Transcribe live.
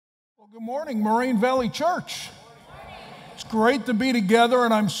Well, good morning, Moraine Valley Church. It's great to be together,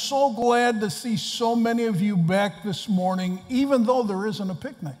 and I'm so glad to see so many of you back this morning, even though there isn't a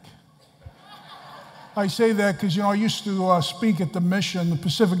picnic. I say that because, I used to speak at the mission, the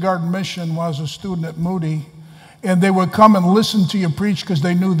Pacific Garden Mission, when I was a student at Moody, and they would come and listen to you preach because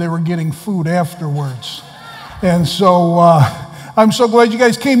they knew they were getting food afterwards. And so I'm so glad you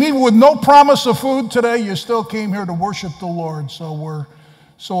guys came, even with no promise of food today. You still came here to worship the Lord, so we're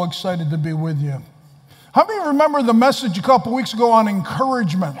so excited to be with you. How many remember the message a couple weeks ago on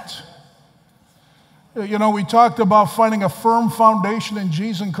encouragement? We talked about finding a firm foundation in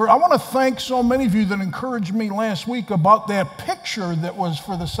Jesus. I want to thank so many of you that encouraged me last week about that picture that was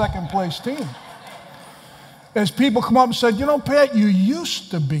for the second place team. As people come up and said, Pat, you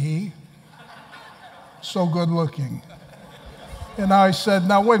used to be so good looking. And I said,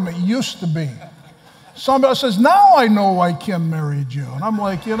 now wait a minute, used to be. Somebody says, now I know why Kim married you. And I'm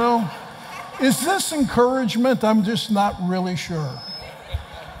like, is this encouragement? I'm just not really sure.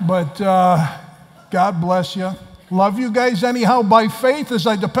 But God bless you. Love you guys anyhow by faith as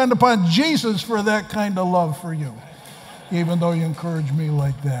I depend upon Jesus for that kind of love for you, even though you encourage me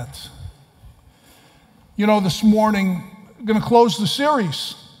like that. This morning, I'm going to close the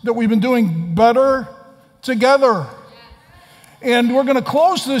series that we've been doing, Better Together. And we're going to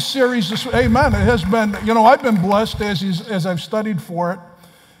close this series, amen. It has been, I've been blessed as I've studied for it.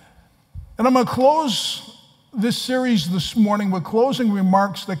 And I'm going to close this series this morning with closing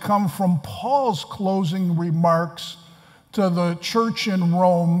remarks that come from Paul's closing remarks to the church in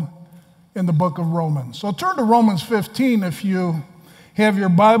Rome in the book of Romans. So turn to Romans 15 if you have your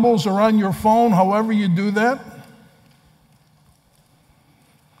Bibles or on your phone, however you do that.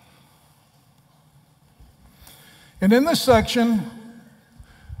 And in this section,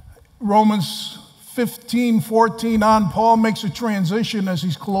 Romans 15:14 on, Paul makes a transition as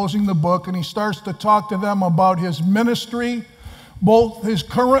he's closing the book, and he starts to talk to them about his ministry, both his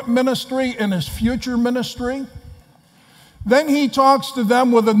current ministry and his future ministry. Then he talks to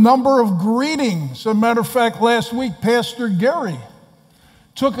them with a number of greetings. As a matter of fact, last week, Pastor Gary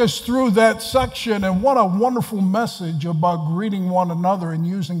took us through that section, and what a wonderful message about greeting one another and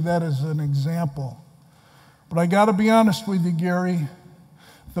using that as an example. But I got to be honest with you, Gary.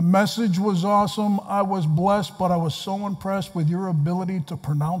 The message was awesome. I was blessed, but I was so impressed with your ability to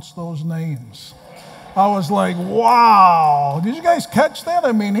pronounce those names. I was like, wow. Did you guys catch that?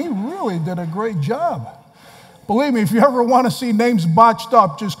 I mean, he really did a great job. Believe me, if you ever want to see names botched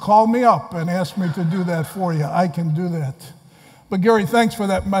up, just call me up and ask me to do that for you. I can do that. But Gary, thanks for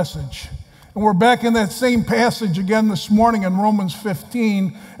that message. And we're back in that same passage again this morning in Romans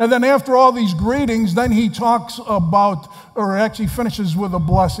 15. And then after all these greetings, then he talks about, or actually finishes with a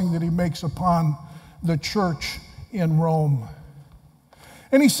blessing that he makes upon the church in Rome.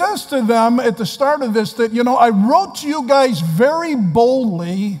 And he says to them at the start of this that, I wrote to you guys very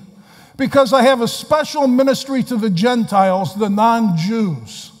boldly because I have a special ministry to the Gentiles, the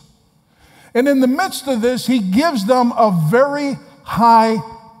non-Jews. And in the midst of this, he gives them a very high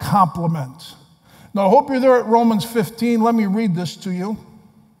compliment. Now, I hope you're there at Romans 15. Let me read this to you.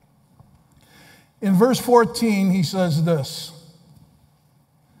 In verse 14, he says this,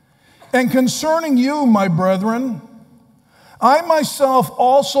 "And concerning you, my brethren, I myself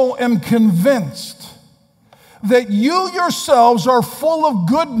also am convinced that you yourselves are full of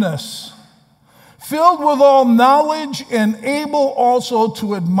goodness, filled with all knowledge, and able also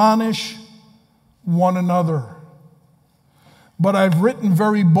to admonish one another. But I've written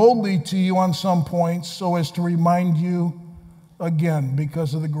very boldly to you on some points so as to remind you again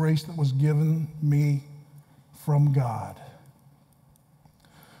because of the grace that was given me from God."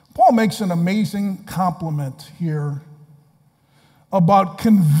 Paul makes an amazing compliment here about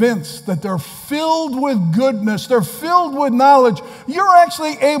convinced that they're filled with goodness, they're filled with knowledge. You're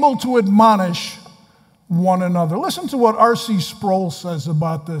actually able to admonish one another. Listen to what R.C. Sproul says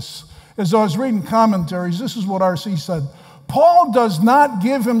about this. As I was reading commentaries, this is what R.C. said. Paul does not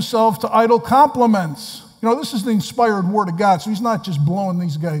give himself to idle compliments. This is the inspired word of God, so he's not just blowing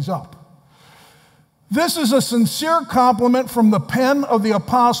these guys up. This is a sincere compliment from the pen of the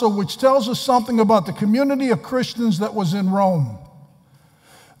apostle, which tells us something about the community of Christians that was in Rome.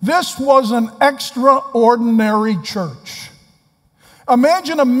 This was an extraordinary church.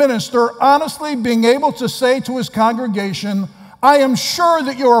 Imagine a minister honestly being able to say to his congregation, I am sure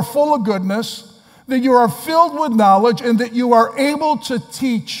that you are full of goodness, that you are filled with knowledge, and that you are able to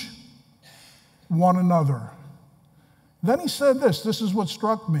teach one another. Then he said this is what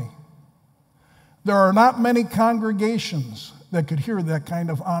struck me. There are not many congregations that could hear that kind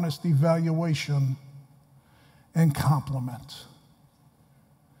of honest evaluation and compliment.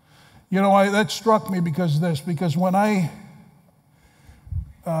 You know, that struck me because when I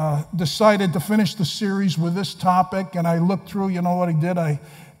decided to finish the series with this topic, and I looked through, you know what I did? I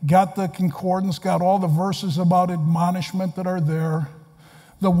got the concordance, got all the verses about admonishment that are there.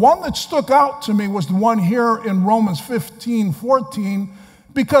 The one that stuck out to me was the one here in Romans 15:14,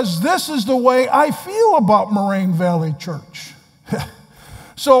 because this is the way I feel about Moraine Valley Church.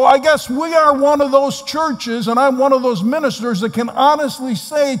 So I guess we are one of those churches, and I'm one of those ministers that can honestly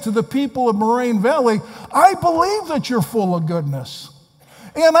say to the people of Moraine Valley, I believe that you're full of goodness.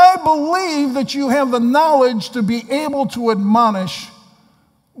 And I believe that you have the knowledge to be able to admonish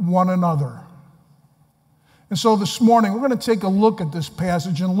one another. And so this morning, we're going to take a look at this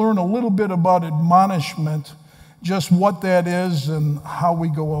passage and learn a little bit about admonishment, just what that is and how we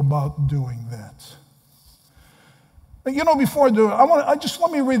go about doing that. You know, before I do it,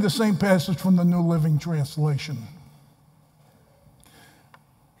 let me read the same passage from the New Living Translation.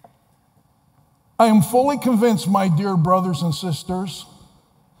 I am fully convinced, my dear brothers and sisters,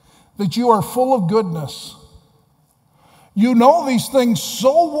 that you are full of goodness. You know these things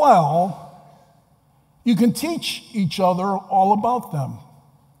so well, you can teach each other all about them.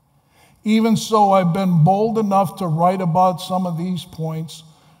 Even so, I've been bold enough to write about some of these points,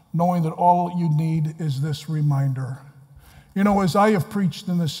 knowing that all you need is this reminder. You know, as I have preached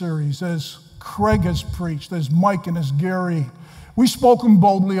in this series, as Craig has preached, as Mike and as Gary, we've spoken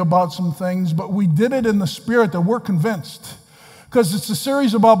boldly about some things, but we did it in the spirit that we're convinced. Because it's a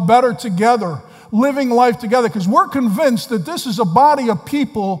series about better together, living life together, because we're convinced that this is a body of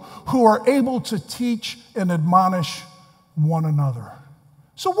people who are able to teach and admonish one another.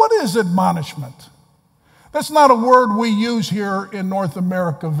 So what is admonishment? That's not a word we use here in North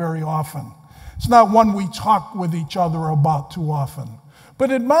America very often. It's not one we talk with each other about too often.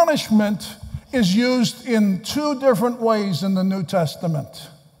 But admonishment is used in two different ways in the New Testament.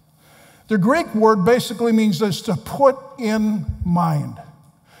 The Greek word basically means this, to put in mind.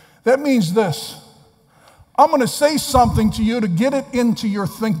 That means this: I'm going to say something to you to get it into your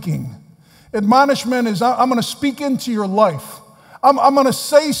thinking. Admonishment is I'm going to speak into your life. I'm going to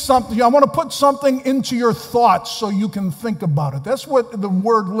say something. I want to put something into your thoughts so you can think about it. That's what the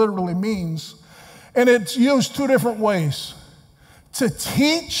word literally means. And it's used two different ways: to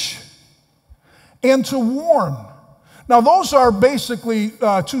teach and to warn. Now, those are basically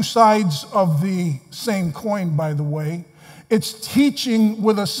two sides of the same coin, by the way. It's teaching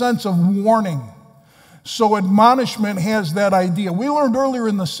with a sense of warning. So admonishment has that idea. We learned earlier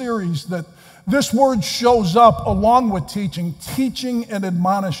in the series that this word shows up along with teaching and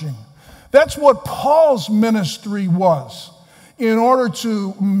admonishing. That's what Paul's ministry was in order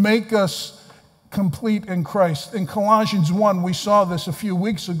to make us complete in Christ. In Colossians 1, we saw this a few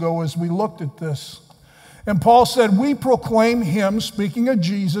weeks ago as we looked at this. And Paul said, we proclaim him, speaking of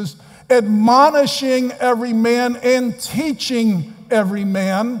Jesus, admonishing every man and teaching every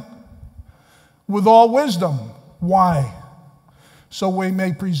man with all wisdom. Why? So we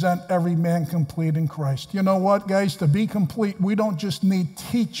may present every man complete in Christ. You know what, guys? To be complete, we don't just need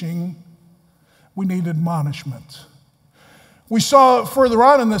teaching, we need admonishment. We saw further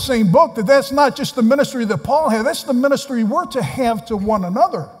on in the same book that that's not just the ministry that Paul had, that's the ministry we're to have to one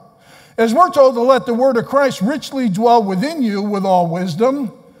another. As we're told to let the word of Christ richly dwell within you with all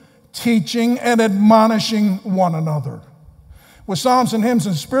wisdom, teaching and admonishing one another. With psalms and hymns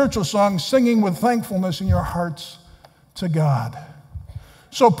and spiritual songs, singing with thankfulness in your hearts to God.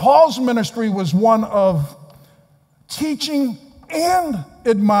 So Paul's ministry was one of teaching and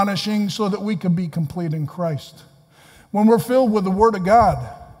admonishing so that we could be complete in Christ. When we're filled with the Word of God,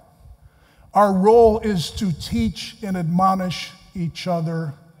 our role is to teach and admonish each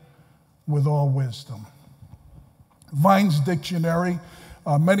other with all wisdom. Vine's dictionary,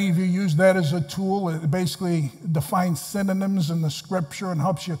 many of you use that as a tool. It basically defines synonyms in the scripture and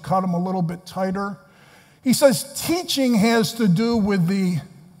helps you cut them a little bit tighter. He says teaching has to do with the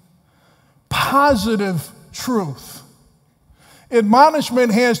positive truth.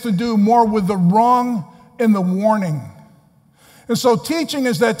 Admonishment has to do more with the wrong and the warning. And so teaching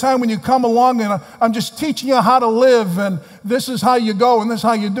is that time when you come along and I'm just teaching you how to live and this is how you go and this is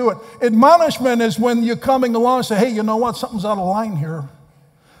how you do it. Admonishment is when you're coming along and say, hey, you know what? Something's out of line here.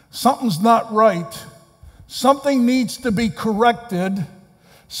 Something's not right. Something needs to be corrected.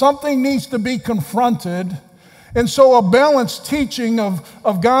 Something needs to be confronted. And so a balanced teaching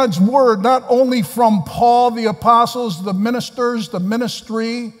of God's word, not only from Paul, the apostles, the ministers, the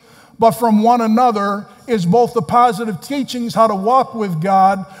ministry, but from one another, is both the positive teachings, how to walk with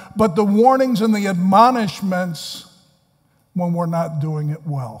God, but the warnings and the admonishments when we're not doing it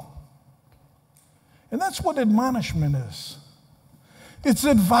well. And that's what admonishment is. It's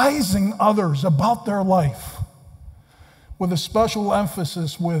advising others about their life with a special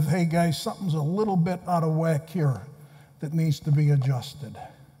emphasis with, hey guys, something's a little bit out of whack here that needs to be adjusted.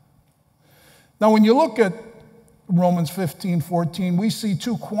 Now, when you look at Romans 15:14, we see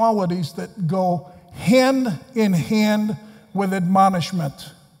two qualities that go hand in hand with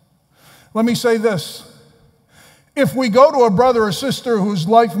admonishment. Let me say this. If we go to a brother or sister whose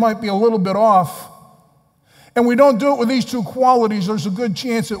life might be a little bit off, and we don't do it with these two qualities, there's a good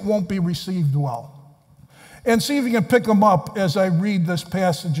chance it won't be received well. And see if you can pick them up as I read this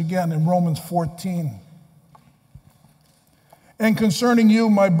passage again in Romans 14. And concerning you,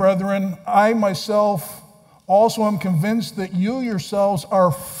 my brethren, I myself also am convinced that you yourselves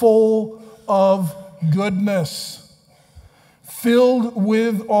are full of goodness, filled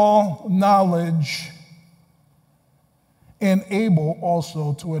with all knowledge, and able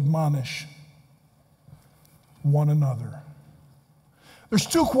also to admonish one another. There's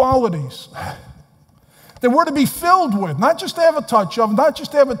two qualities that we're to be filled with, not just to have a touch of, not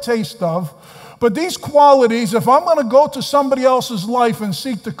just to have a taste of, but these qualities, if I'm going to go to somebody else's life and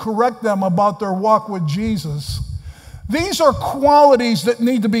seek to correct them about their walk with Jesus, these are qualities that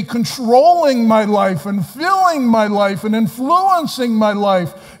need to be controlling my life and filling my life and influencing my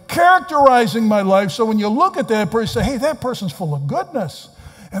life, characterizing my life. So when you look at that person, you say, hey, that person's full of goodness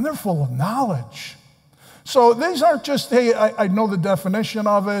and they're full of knowledge. So these aren't just, hey, I know the definition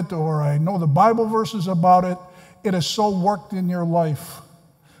of it or I know the Bible verses about it. It is so worked in your life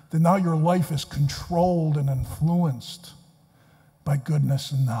that now your life is controlled and influenced by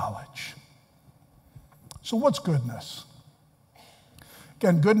goodness and knowledge. So what's goodness?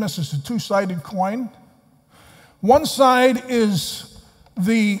 Again, goodness is a two-sided coin. One side is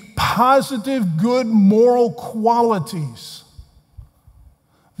the positive, good, moral qualities.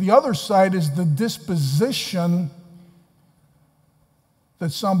 The other side is the disposition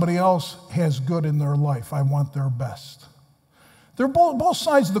that somebody else has good in their life. I want their best. They're both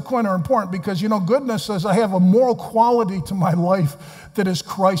sides of the coin are important because, goodness says I have a moral quality to my life that is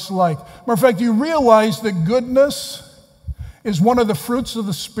Christ-like. Matter of fact, you realize that goodness is one of the fruits of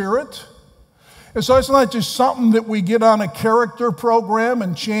the Spirit. And so it's not just something that we get on a character program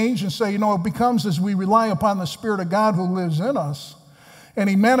and change and say, it becomes as we rely upon the Spirit of God who lives in us and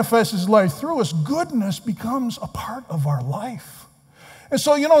He manifests His life through us, goodness becomes a part of our life. And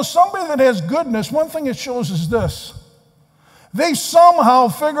so, somebody that has goodness, one thing it shows is this. They somehow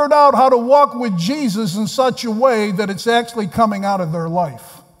figured out how to walk with Jesus in such a way that it's actually coming out of their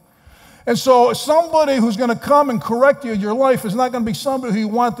life. And so somebody who's going to come and correct you in your life is not going to be somebody who you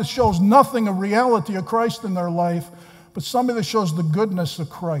want that shows nothing of reality of Christ in their life, but somebody that shows the goodness of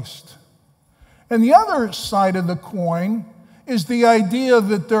Christ. And the other side of the coin is the idea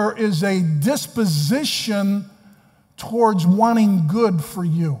that there is a disposition towards wanting good for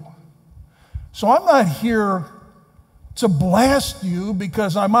you. So I'm not here to blast you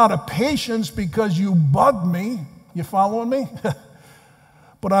because I'm out of patience because you bugged me. You following me?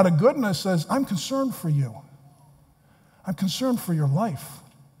 But out of goodness says, I'm concerned for you. I'm concerned for your life.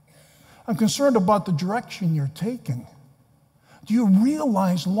 I'm concerned about the direction you're taking. Do you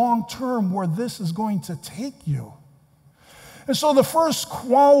realize long term where this is going to take you? And so the first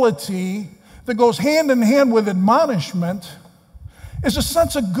quality that goes hand in hand with admonishment is a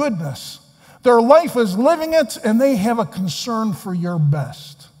sense of goodness. Their life is living it, and they have a concern for your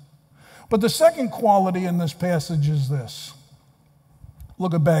best. But the second quality in this passage is this.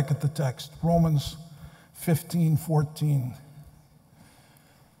 Look back at the text, Romans 15:14.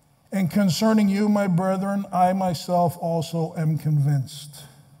 And concerning you, my brethren, I myself also am convinced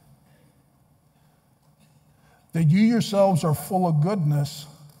that you yourselves are full of goodness,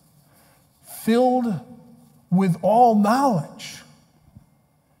 filled with all knowledge,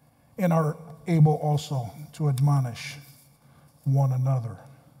 and are able also to admonish one another.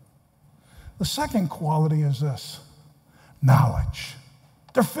 The second quality is this, knowledge.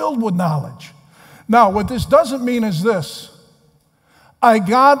 They're filled with knowledge. Now, what this doesn't mean is this. I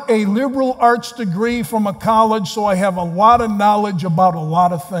got a liberal arts degree from a college, so I have a lot of knowledge about a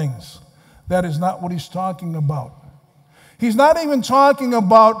lot of things. That is not what he's talking about. He's not even talking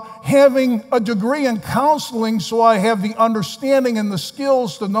about having a degree in counseling so I have the understanding and the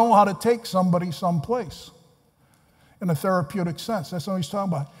skills to know how to take somebody someplace in a therapeutic sense. That's what he's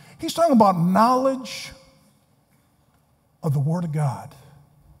talking about. He's talking about knowledge of the Word of God.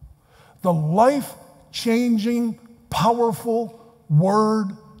 The life-changing, powerful Word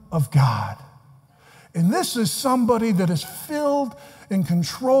of God. And this is somebody that is filled and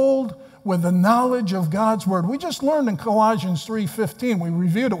controlled with the knowledge of God's Word. We just learned in Colossians 3:15, we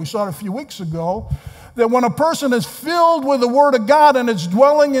reviewed it, we saw it a few weeks ago, that when a person is filled with the Word of God and it's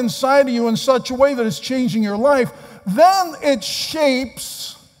dwelling inside of you in such a way that it's changing your life, then it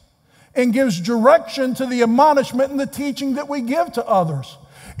shapes and gives direction to the admonishment and the teaching that we give to others.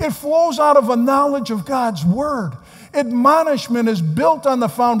 It flows out of a knowledge of God's Word. Admonishment is built on the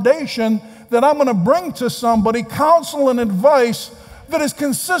foundation that I'm going to bring to somebody counsel and advice that is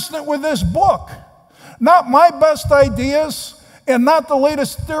consistent with this book. Not my best ideas and not the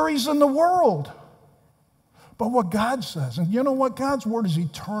latest theories in the world, but what God says. And you know what? God's Word is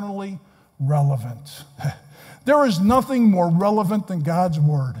eternally relevant. There is nothing more relevant than God's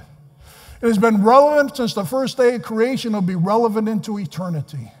Word. It has been relevant since the first day of creation. It'll be relevant into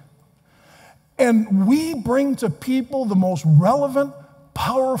eternity. And we bring to people the most relevant,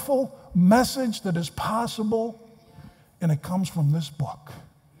 powerful message that is possible, and it comes from this book.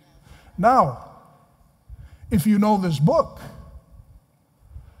 Now, if you know this book,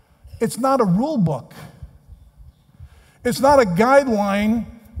 it's not a rule book. It's not a guideline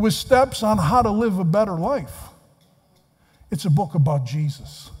with steps on how to live a better life. It's a book about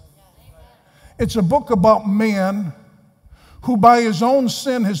Jesus. It's a book about man who by his own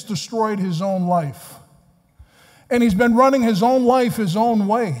sin has destroyed his own life. And he's been running his own life his own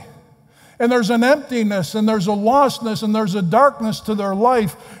way. And there's an emptiness, and there's a lostness, and there's a darkness to their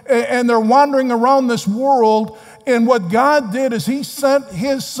life. And they're wandering around this world. And what God did is he sent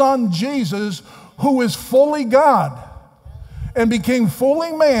his son Jesus, who is fully God, and became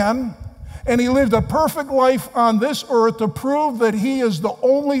fully man. And he lived a perfect life on this earth to prove that he is the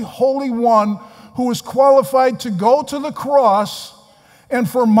only holy one who is qualified to go to the cross and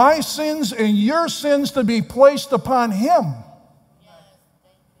for my sins and your sins to be placed upon him.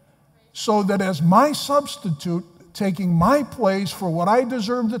 So that as my substitute, taking my place for what I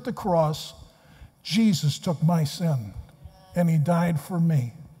deserved at the cross, Jesus took my sin and he died for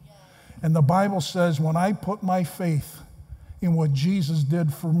me. And the Bible says when I put my faith in what Jesus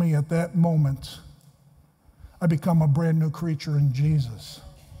did for me at that moment, I become a brand new creature in Jesus.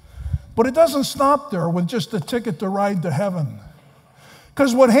 But it doesn't stop there with just a ticket to ride to heaven.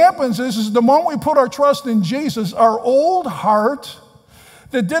 Because what happens is the moment we put our trust in Jesus, our old heart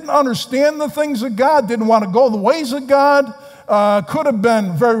that didn't understand the things of God, didn't want to go the ways of God, could have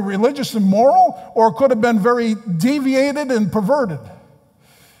been very religious and moral, or could have been very deviated and perverted.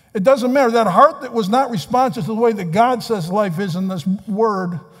 It doesn't matter. That heart that was not responsive to the way that God says life is in this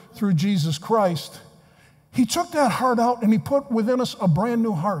Word through Jesus Christ, he took that heart out and he put within us a brand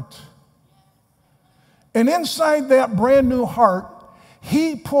new heart. And inside that brand new heart,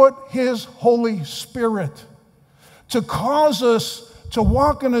 he put his Holy Spirit to cause us to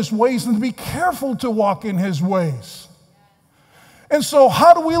walk in his ways and to be careful to walk in his ways. And so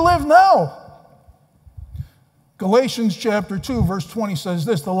how do we live now? Galatians chapter 2, verse 20 says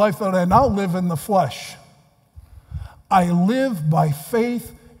this, the life that I now live in the flesh, I live by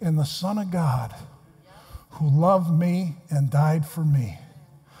faith in the Son of God who loved me and died for me.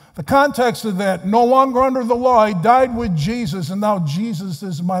 The context of that, no longer under the law, I died with Jesus, and now Jesus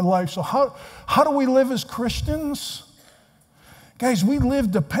is my life. So how do we live as Christians? Guys, we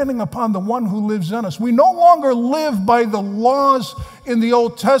live depending upon the one who lives in us. We no longer live by the laws in the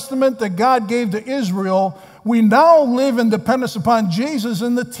Old Testament that God gave to Israel. We now live in dependence upon Jesus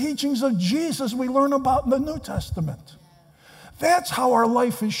and the teachings of Jesus we learn about in the New Testament. That's how our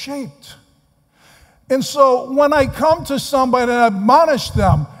life is shaped. And so when I come to somebody and admonish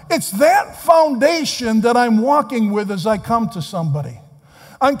them, it's that foundation that I'm walking with as I come to somebody.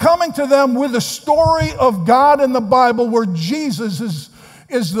 I'm coming to them with a story of God in the Bible where Jesus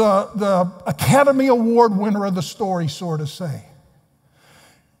is the Academy Award winner of the story, so to say.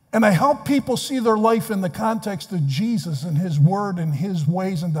 And I help people see their life in the context of Jesus and his word and his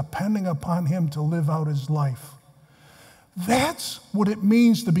ways and depending upon him to live out his life. That's what it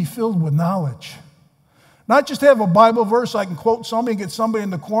means to be filled with knowledge. Not just have a Bible verse I can quote somebody and get somebody in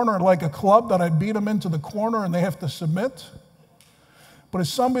the corner like a club that I beat them into the corner and they have to submit. But it's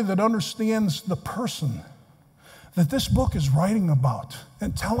somebody that understands the person that this book is writing about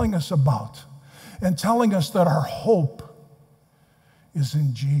and telling us about and telling us that our hope is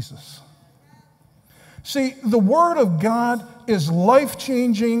in Jesus. See, the Word of God is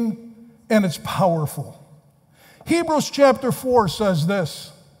life-changing and it's powerful. Hebrews chapter 4 says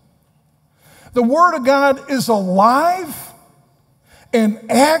this, the Word of God is alive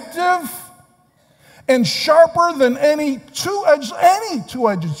and active and sharper than any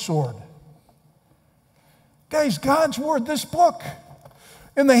two-edged sword. Guys, God's Word, this book,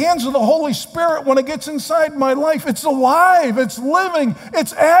 in the hands of the Holy Spirit, when it gets inside my life, it's alive, it's living,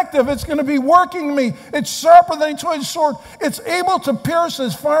 it's active, it's going to be working me. It's sharper than a two-edged sword. It's able to pierce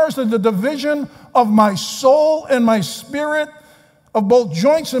as far as the division of my soul and my spirit, of both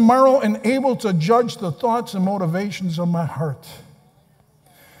joints and marrow, and able to judge the thoughts and motivations of my heart.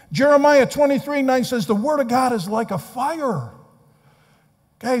 Jeremiah 23:9 says, the word of God is like a fire.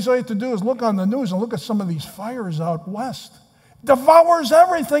 Guys, all you have to do is look on the news and look at some of these fires out west. Devours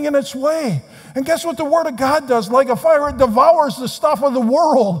everything in its way. And guess what the word of God does? Like a fire, it devours the stuff of the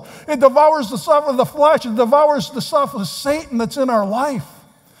world. It devours the stuff of the flesh. It devours the stuff of Satan that's in our life.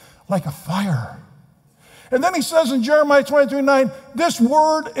 Like a fire. And then he says in Jeremiah 23:9, this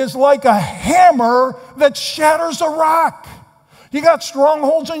word is like a hammer that shatters a rock. You got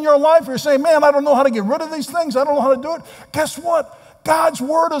strongholds in your life. You're saying, man, I don't know how to get rid of these things. I don't know how to do it. Guess what? God's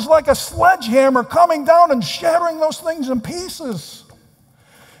word is like a sledgehammer coming down and shattering those things in pieces.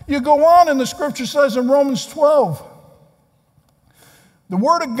 You go on, and the scripture says in Romans 12, the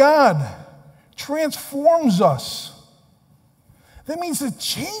word of God transforms us. That means it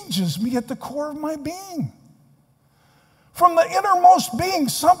changes me at the core of my being. From the innermost being,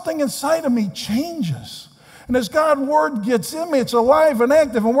 something inside of me changes. And as God's word gets in me, it's alive and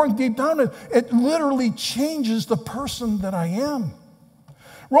active and working deep down, it literally changes the person that I am.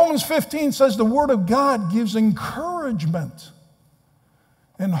 Romans 15 says the word of God gives encouragement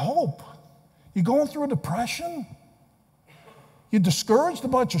and hope. You going through a depression? You discouraged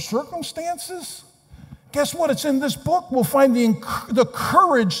about your circumstances? Guess what? It's in this book we'll find the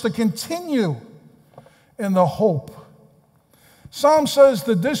courage to continue and the hope. Psalm says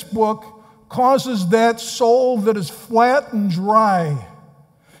that this book causes that soul that is flat and dry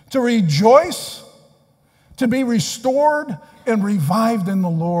to rejoice, to be restored and revived in the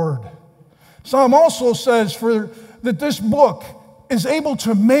Lord. Psalm also says that this book is able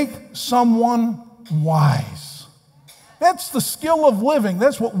to make someone wise. That's the skill of living.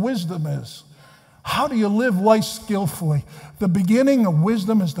 That's what wisdom is. How do you live life skillfully? The beginning of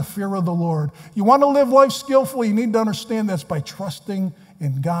wisdom is the fear of the Lord. You want to live life skillfully, you need to understand that's by trusting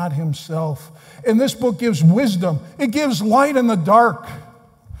in God himself. And this book gives wisdom. It gives light in the dark.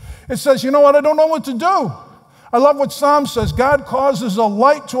 It says, you know what, I don't know what to do. I love what Psalm says. God causes a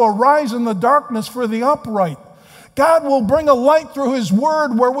light to arise in the darkness for the upright. God will bring a light through his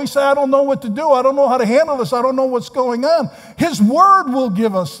word where we say, I don't know what to do. I don't know how to handle this. I don't know what's going on. His word will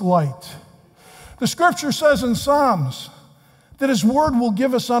give us light. The scripture says in Psalms that his word will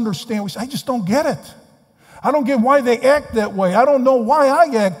give us understanding. We say, I just don't get it. I don't get why they act that way. I don't know why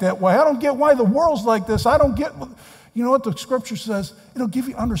I act that way. I don't get why the world's like this. I don't get, you know what the scripture says? It'll give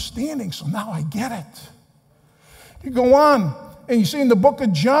you understanding, so now I get it. You go on, and you see in the book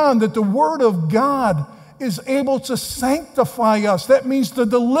of John that the word of God is able to sanctify us. That means to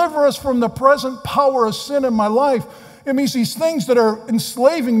deliver us from the present power of sin in my life. It means these things that are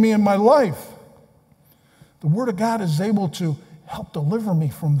enslaving me in my life. The word of God is able to help deliver me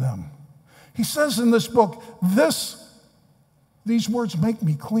from them. He says in this book, these words make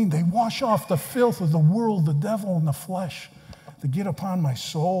me clean. They wash off the filth of the world, the devil, and the flesh to get upon my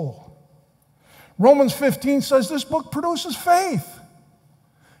soul. Romans 15 says this book produces faith.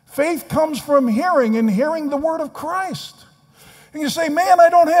 Faith comes from hearing, and hearing the word of Christ. And you say, man, I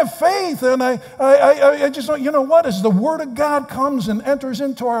don't have faith, and I just don't. You know what? As the word of God comes and enters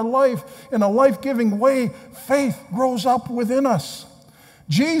into our life in a life-giving way, faith grows up within us.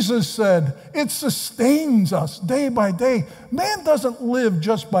 Jesus said, it sustains us day by day. Man doesn't live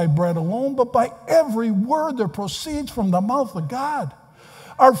just by bread alone, but by every word that proceeds from the mouth of God.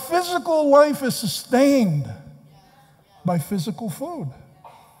 Our physical life is sustained by physical food.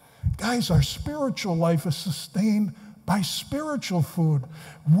 Guys, our spiritual life is sustained by spiritual food.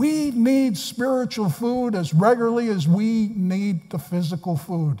 We need spiritual food as regularly as we need the physical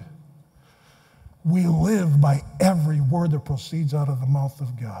food. We live by every word that proceeds out of the mouth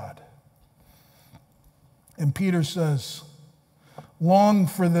of God. And Peter says, long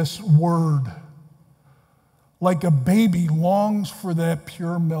for this word, like a baby longs for that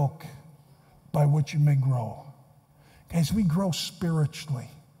pure milk by which you may grow. Guys, we grow spiritually.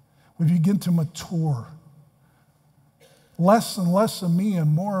 We begin to mature. Less and less of me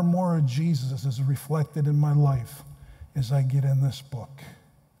and more of Jesus is reflected in my life as I get in this book.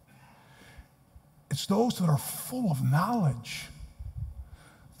 It's those that are full of knowledge,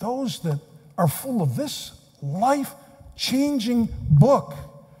 those that are full of this life-changing book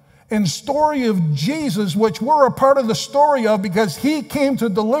and story of Jesus, which we're a part of the story of because he came to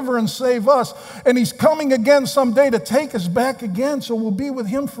deliver and save us, and he's coming again someday to take us back again, so we'll be with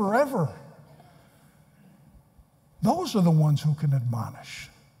him forever. Those are the ones who can admonish.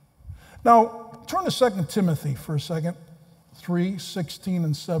 Now, turn to 2 Timothy for a second, 3:16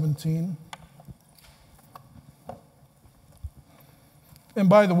 and 17. And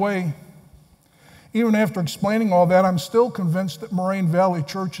by the way, Even after explaining all that, I'm still convinced that Moraine Valley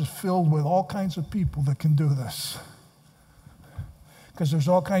Church is filled with all kinds of people that can do this. Because there's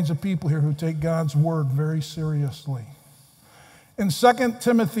all kinds of people here who take God's word very seriously. In 2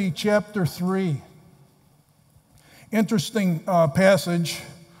 Timothy chapter 3, interesting passage,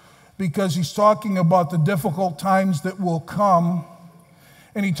 because he's talking about the difficult times that will come.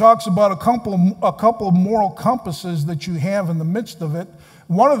 And he talks about a couple of moral compasses that you have in the midst of it.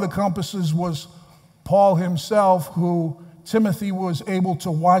 One of the compasses was Paul himself, who Timothy was able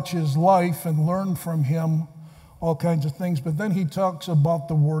to watch his life and learn from him all kinds of things. But then he talks about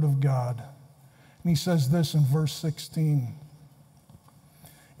the Word of God. And he says this in verse 16.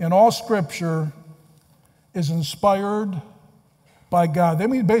 And all Scripture is inspired by God. That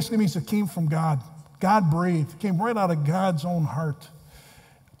basically means it came from God. God breathed. It came right out of God's own heart.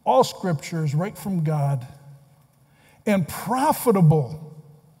 All Scripture is right from God and profitable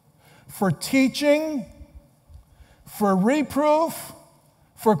for teaching, for reproof,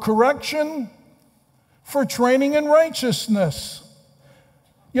 for correction, for training in righteousness.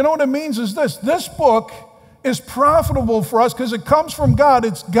 You know what it means is this. This book is profitable for us because it comes from God.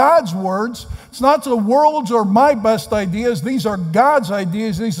 It's God's words. It's not the world's or my best ideas. These are God's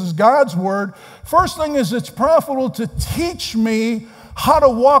ideas. This is God's word. First thing is it's profitable to teach me how to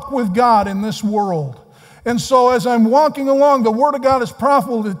walk with God in this world. And so as I'm walking along, the Word of God is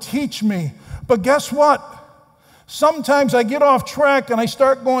profitable to teach me. But guess what? Sometimes I get off track and I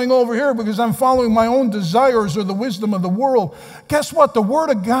start going over here because I'm following my own desires or the wisdom of the world. Guess what? The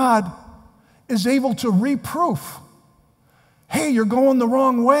Word of God is able to reproof. Hey, you're going the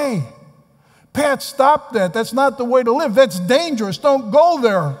wrong way. Pat, stop that. That's not the way to live. That's dangerous. Don't go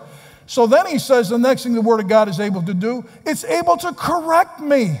there. So then he says the next thing the Word of God is able to do, it's able to correct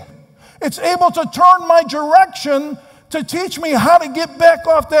me. It's able to turn my direction to teach me how to get back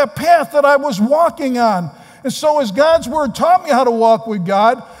off that path that I was walking on. And so as God's Word taught me how to walk with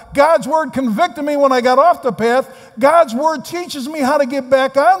God, God's Word convicted me when I got off the path, God's Word teaches me how to get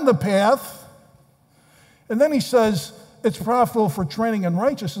back on the path. And then he says, it's profitable for training in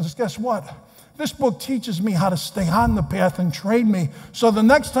righteousness. Guess what? This book teaches me how to stay on the path and train me. So the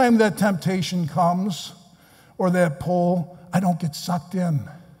next time that temptation comes or that pull, I don't get sucked in.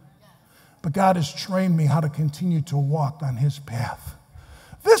 But God has trained me how to continue to walk on His path.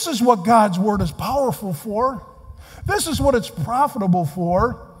 This is what God's Word is powerful for. This is what it's profitable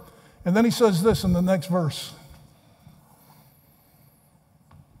for. And then he says this in the next verse.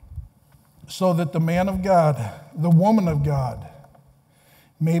 So that the man of God, the woman of God,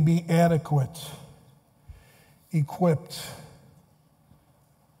 may be adequate, equipped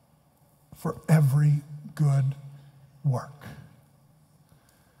for every good work.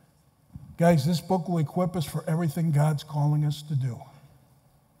 Guys, this book will equip us for everything God's calling us to do,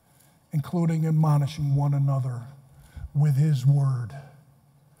 including admonishing one another with His Word.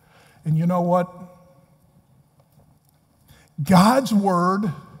 And you know what? God's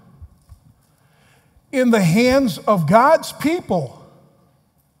Word in the hands of God's people,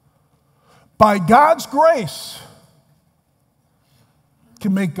 by God's grace,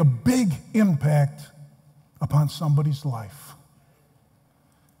 can make a big impact upon somebody's life.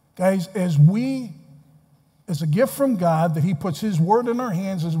 Guys, as a gift from God, that He puts His Word in our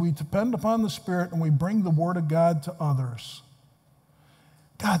hands as we depend upon the Spirit and we bring the Word of God to others,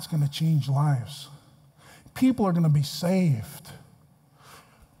 God's going to change lives. People are going to be saved.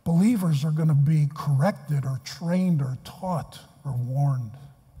 Believers are going to be corrected or trained or taught or warned.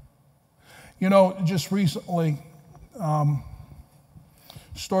 You know, just recently,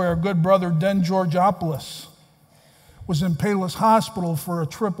 story, our good brother Den Georgopoulos was in Palos Hospital for a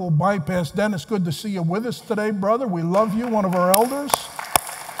triple bypass. Den, it's good to see you with us today, brother. We love you, one of our elders.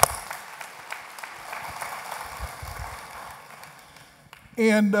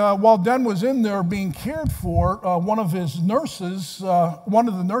 And while Den was in there being cared for, one of the nurses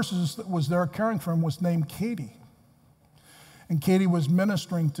that was there caring for him was named Katie. And Katie was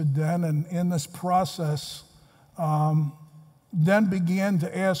ministering to Den, and in this process, Den began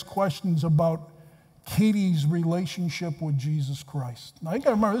to ask questions about Katie's relationship with Jesus Christ. Now, you got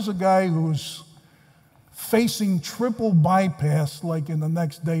to remember, this is a guy who's facing triple bypass like in the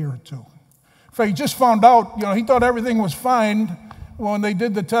next day or two. In fact, he just found out, he thought everything was fine. When they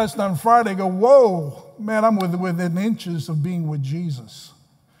did the test on Friday, go, whoa, man, I'm within inches of being with Jesus.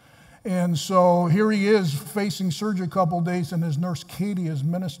 And so here he is facing surgery a couple of days, and his nurse Katie is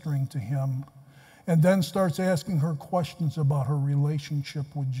ministering to him, and then starts asking her questions about her relationship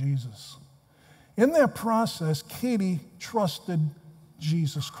with Jesus. In that process, Katie trusted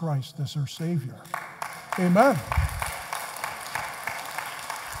Jesus Christ as her Savior. Amen.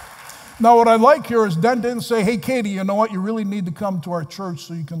 Now, what I like here is Den didn't say, hey, Katie, you know what? You really need to come to our church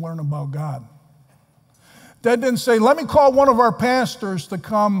so you can learn about God. Den didn't say, let me call one of our pastors to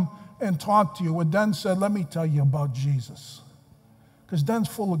come and talk to you. What Den said, let me tell you about Jesus. Because Den's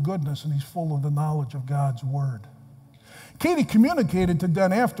full of goodness and he's full of the knowledge of God's word. Katie communicated to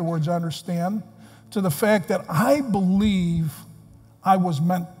Den afterwards, I understand, to the fact that I believe I was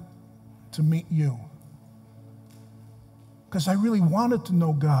meant to meet you. Because I really wanted to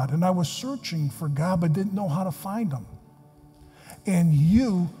know God, and I was searching for God, but didn't know how to find him. And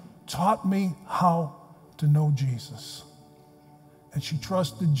you taught me how to know Jesus. And she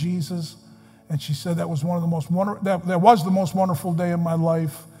trusted Jesus, and she said that was one of the most that was the most wonderful day of my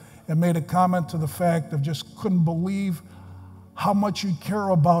life, and made a comment to the fact of just couldn't believe how much you care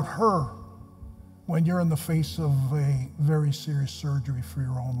about her when you're in the face of a very serious surgery for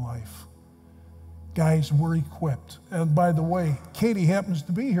your own life. Guys, we're equipped. And by the way, Katie happens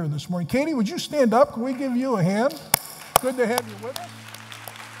to be here this morning. Katie, would you stand up? Can we give you a hand? Good to have you with us.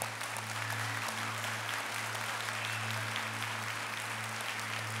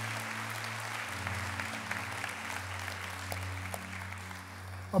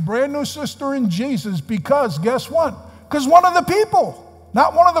 A brand new sister in Jesus because, guess what? Because one of the people,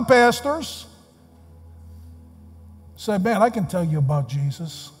 not one of the pastors, said, man, I can tell you about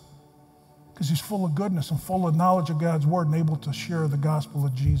Jesus. Because he's full of goodness and full of knowledge of God's word and able to share the gospel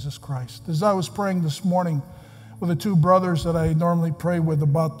of Jesus Christ. As I was praying this morning with the two brothers that I normally pray with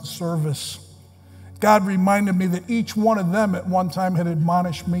about the service, God reminded me that each one of them at one time had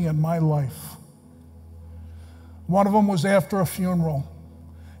admonished me in my life. One of them was after a funeral.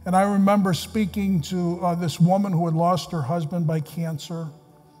 And I remember speaking to this woman who had lost her husband by cancer.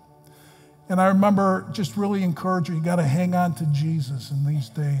 And I remember just really encouraging, you got to hang on to Jesus in these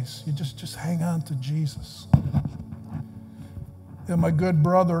days. You just hang on to Jesus. And my good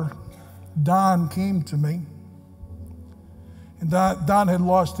brother, Don, came to me. And Don had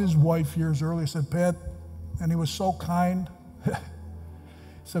lost his wife years earlier. He said, Pat, and he was so kind. He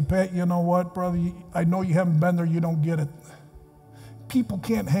said, Pat, you know what, brother? I know you haven't been there. You don't get it. People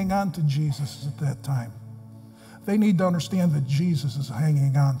can't hang on to Jesus at that time. They need to understand that Jesus is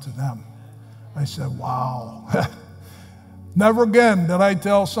hanging on to them. I said, wow. Never again did I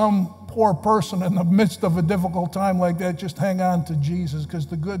tell some poor person in the midst of a difficult time like that, just hang on to Jesus, because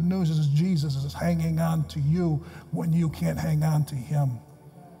the good news is Jesus is hanging on to you when you can't hang on to him.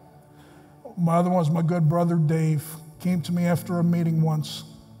 My other one was my good brother Dave. Came to me after a meeting once.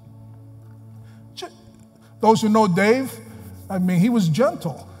 Those who know Dave, I mean, he was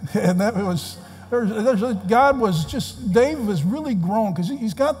gentle. And that was... God was just, Dave has really grown because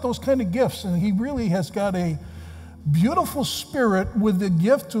he's got those kind of gifts, and he really has got a beautiful spirit with the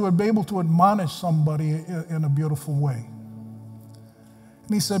gift to be able to admonish somebody in a beautiful way.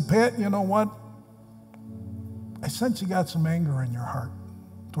 And he said, Pat, you know what? I sense you got some anger in your heart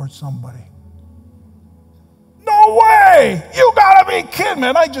towards somebody. No way! You gotta be kidding,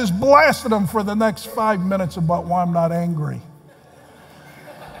 man. I just blasted him for the next 5 minutes about why I'm not angry.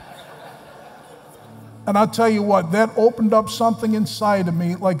 And I'll tell you what, that opened up something inside of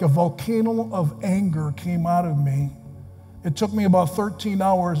me, like a volcano of anger came out of me. It took me about 13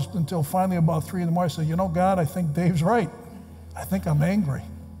 hours until finally about 3 in the morning I said, you know, God, I think Dave's right. I think I'm angry.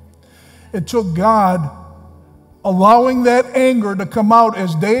 It took God allowing that anger to come out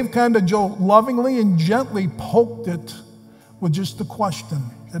as Dave kind of lovingly and gently poked it with just a question,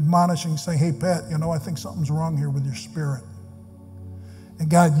 admonishing, saying, hey, Pat, you know, I think something's wrong here with your spirit. And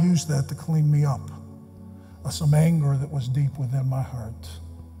God used that to clean me up of some anger that was deep within my heart.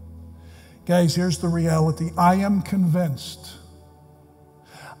 Guys, here's the reality. I am convinced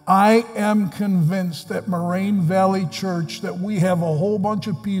at Moraine Valley Church that we have a whole bunch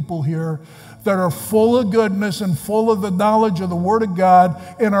of people here that are full of goodness and full of the knowledge of the Word of God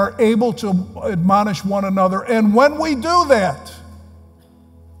and are able to admonish one another. And when we do that,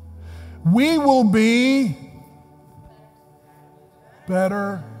 we will be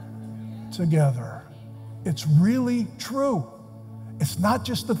better together. It's really true. It's not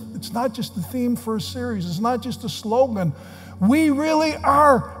just the theme for a series. It's not just a slogan. We really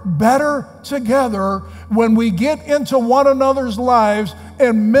are better together when we get into one another's lives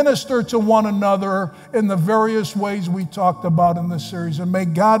and minister to one another in the various ways we talked about in this series. And may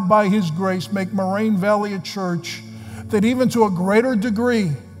God, by His grace, make Moraine Valley a church that even to a greater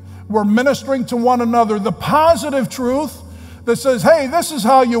degree, we're ministering to one another the positive truth that says, hey, this is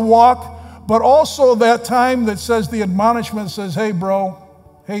how you walk. But also that time that says the admonishment says, hey, bro,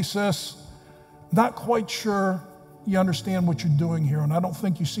 hey, sis, not quite sure you understand what you're doing here, and I don't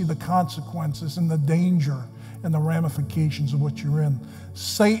think you see the consequences and the danger and the ramifications of what you're in.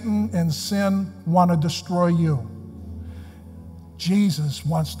 Satan and sin want to destroy you. Jesus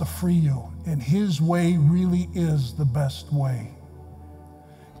wants to free you, and his way really is the best way.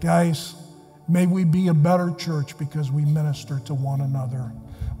 Guys, may we be a better church because we minister to one another.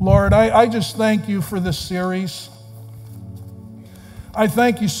 Lord, I just thank you for this series. I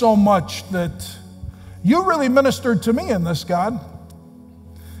thank you so much that you really ministered to me in this, God.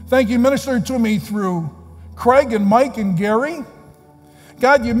 Thank you, ministered to me through Craig and Mike and Gary.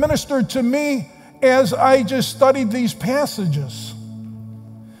 God, you ministered to me as I just studied these passages.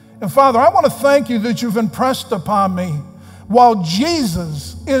 And Father, I want to thank you that you've impressed upon me, while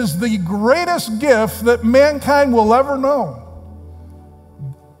Jesus is the greatest gift that mankind will ever know,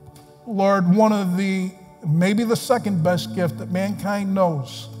 Lord, maybe the second best gift that mankind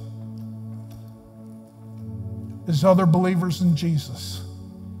knows is other believers in Jesus.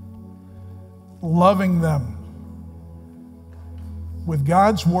 Loving them with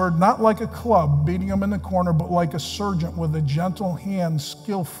God's word, not like a club, beating them in the corner, but like a surgeon with a gentle hand,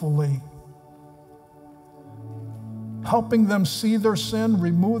 skillfully helping them see their sin,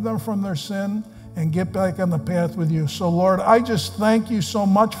 remove them from their sin, and get back on the path with you. So, Lord, I just thank you so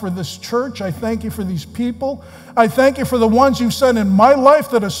much for this church. I thank you for these people. I thank you for the ones you've sent in my life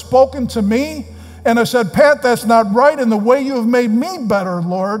that have spoken to me and have said, Pat, that's not right, and the way you have made me better,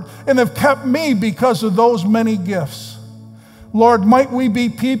 Lord, and have kept me because of those many gifts. Lord, might we be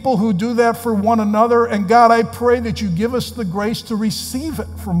people who do that for one another, and God, I pray that you give us the grace to receive it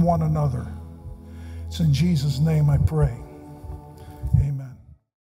from one another. It's in Jesus' name I pray.